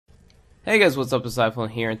Hey guys, what's up? It's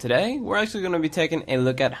iFlynn here, and today we're actually going to be taking a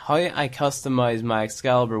look at how I customize my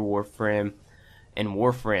Excalibur Warframe in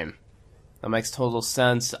Warframe. That makes total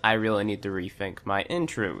sense. I really need to rethink my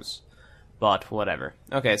intros, but whatever.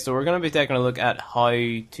 Okay, so we're going to be taking a look at how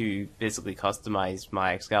to basically customize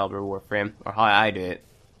my Excalibur Warframe, or how I do it.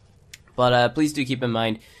 But please do keep in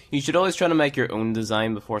mind, you should always try to make your own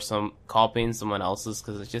design before copying someone else's,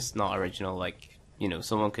 because it's just not original. Like, you know,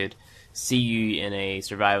 someone could see you in a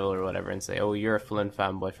survival or whatever and say, oh, you're a Flynn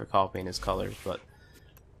fanboy for copying his colors. But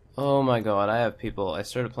oh my god, I have people. I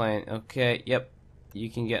started playing. Okay, yep, you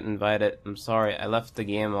can get invited. I'm sorry, I left the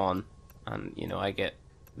game on, and you know, I get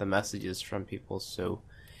the messages from people. So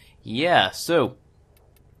yeah, so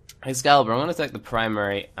Excalibur, I'm gonna take the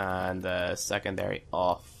primary and the secondary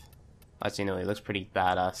off. Actually, no, he looks pretty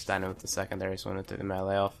badass standing with the secondary, so I'm gonna take the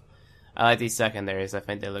melee off. I like these secondaries. I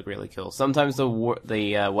think they look really cool. Sometimes the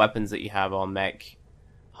weapons that you have on make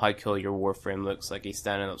how cool your Warframe looks. Like he's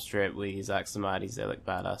standing up straight with these axiomatis. They look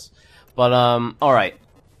badass. But alright.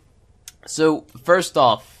 So first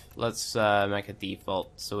off, let's make a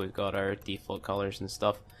default. So we've got our default colors and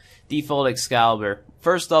stuff. Default Excalibur.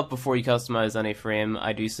 First off, before you customize any frame,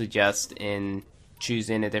 I do suggest in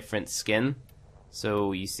choosing a different skin.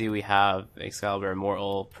 So you see we have Excalibur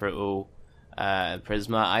Immortal, Proto,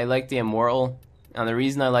 Prisma. I like the Immortal, and the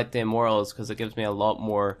reason I like the Immortal is because it gives me a lot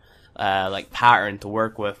more like pattern to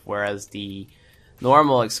work with, whereas the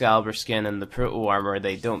normal Excalibur skin and the Proto armor,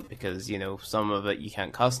 they don't, because you know, some of it you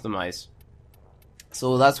can't customize.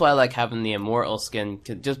 So that's why I like having the Immortal skin,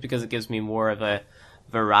 just because it gives me more of a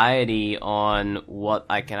variety on what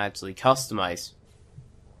I can actually customize.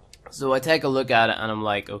 So I take a look at it and I'm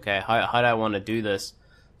like, okay, how do I want to do this?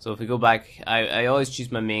 So if we go back, I always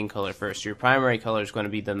choose my main color first. Your primary color is going to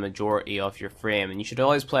be the majority of your frame, and you should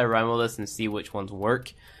always play around with this and see which ones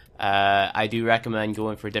work. I do recommend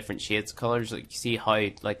going for different shades of colors. Like you see how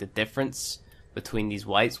like the difference between these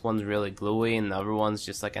whites, one's really glowy and the other one's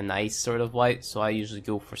just like a nice sort of white. So I usually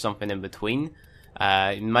go for something in between.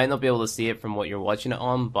 You might not be able to see it from what you're watching it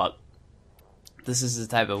on, but this is the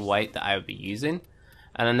type of white that I would be using.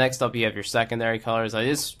 And then next up you have your secondary colors. I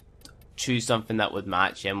just choose something that would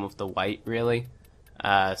match in with the white, really.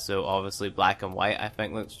 So obviously black and white I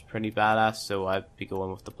think looks pretty badass, so I'd be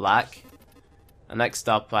going with the black. And next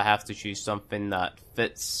up I have to choose something that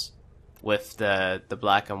fits with the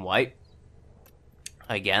black and white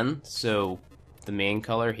again, so the main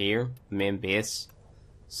color here, the main base.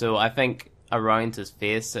 So I think around his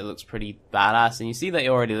face it looks pretty badass, and you see that he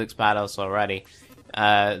already looks badass already.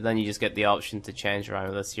 Then you just get the option to change around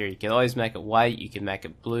with this here. You can always make it white, you can make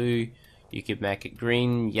it blue, you could make it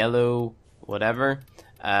green, yellow, whatever.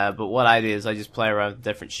 But what I do is I just play around with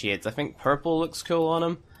different shades. I think purple looks cool on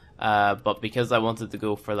him, but because I wanted to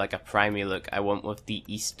go for like a primey look, I went with the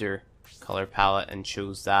Easter color palette and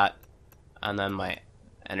chose that, and then my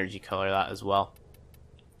energy color that as well.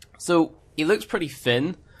 So he looks pretty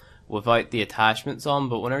thin without the attachments on,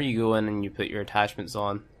 but whenever you go in and you put your attachments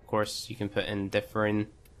on, of course you can put in different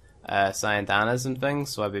cyandanas and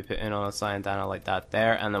things. So I'd be putting on a cyandana like that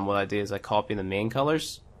there, and then what I do is I copy the main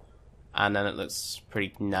colors, and then it looks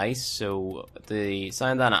pretty nice. So the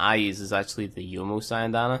cyandana I use is actually the Yomo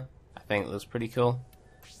cyandana. I think it looks pretty cool.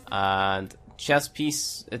 And chest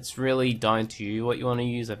piece, it's really down to you what you want to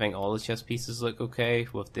use. I think all the chest pieces look okay,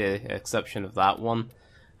 with the exception of that one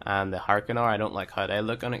and the Harkonnen. I don't like how they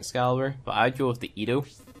look on Excalibur, but I'd go with the Edo.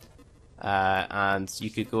 And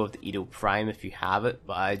you could go with the Edo Prime if you have it,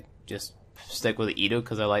 but I just stick with the Edo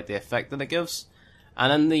because I like the effect that it gives.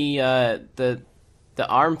 And then the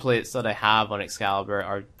arm plates that I have on Excalibur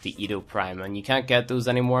are the Edo Prime, and you can't get those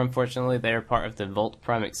anymore, unfortunately. They're part of the Vault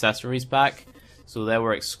Prime accessories pack, so they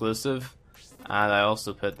were exclusive. And I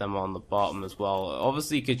also put them on the bottom as well.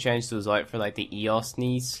 Obviously you could change those out for like the EOS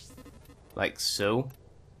knees, like so.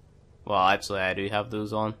 Well, actually I do have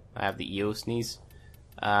those on. I have the EOS knees.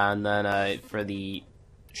 And then for the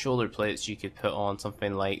shoulder plates you could put on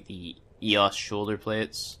something like the EOS shoulder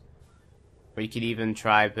plates. Or you could even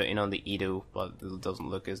try putting on the Edo, but it doesn't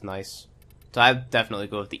look as nice. So I'd definitely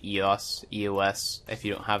go with the EOS if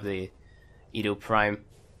you don't have the Edo Prime.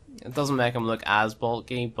 It doesn't make them look as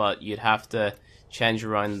bulky, but you'd have to change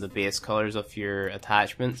around the base colors of your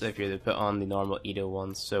attachments if you're to put on the normal Edo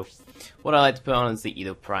ones. So what I like to put on is the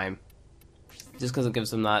Edo Prime, just because it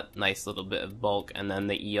gives him that nice little bit of bulk, and then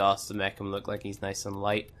the EOS to make him look like he's nice and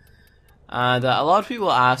light. And a lot of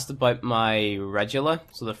people asked about my Regula,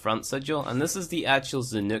 so the front sigil, and this is the actual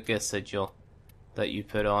Zanuka sigil that you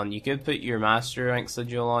put on. You could put your Master Rank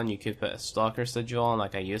sigil on, you could put a Stalker sigil on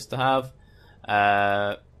like I used to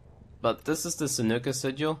have. But this is the Sanuka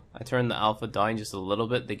sigil. I turned the alpha down just a little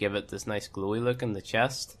bit to give it this nice glowy look in the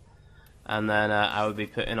chest. And then I would be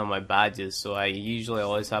putting on my badges. So I usually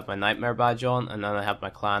always have my Nightmare badge on, and then I have my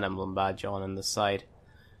clan emblem badge on the side.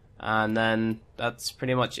 And then that's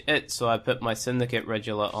pretty much it. So I put my Syndicate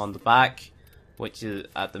Regula on the back, which is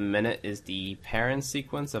at the minute is the parent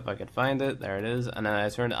sequence, if I could find it. There it is. And then I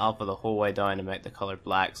turned the alpha the whole way down to make the color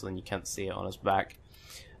black, so then you can't see it on his back.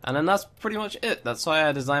 And then that's pretty much it. That's how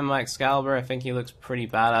I designed my Excalibur. I think he looks pretty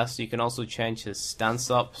badass. You can also change his stance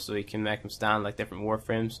up, so you can make him stand like different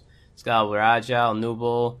Warframes. Excalibur Agile,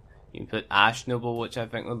 Noble. You can put Ash Noble, which I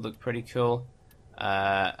think would look pretty cool.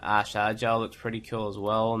 Ash Agile looks pretty cool as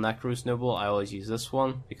well. Necros Noble, I always use this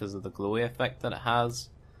one because of the glowy effect that it has.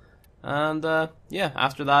 And yeah,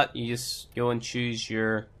 after that you just go and choose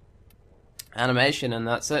your animation, and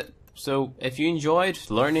that's it. So if you enjoyed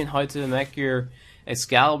learning how to make your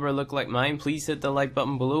Excalibur look like mine, please hit the like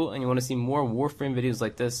button below, and you want to see more Warframe videos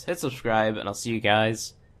like this, hit subscribe, and I'll see you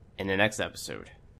guys in the next episode.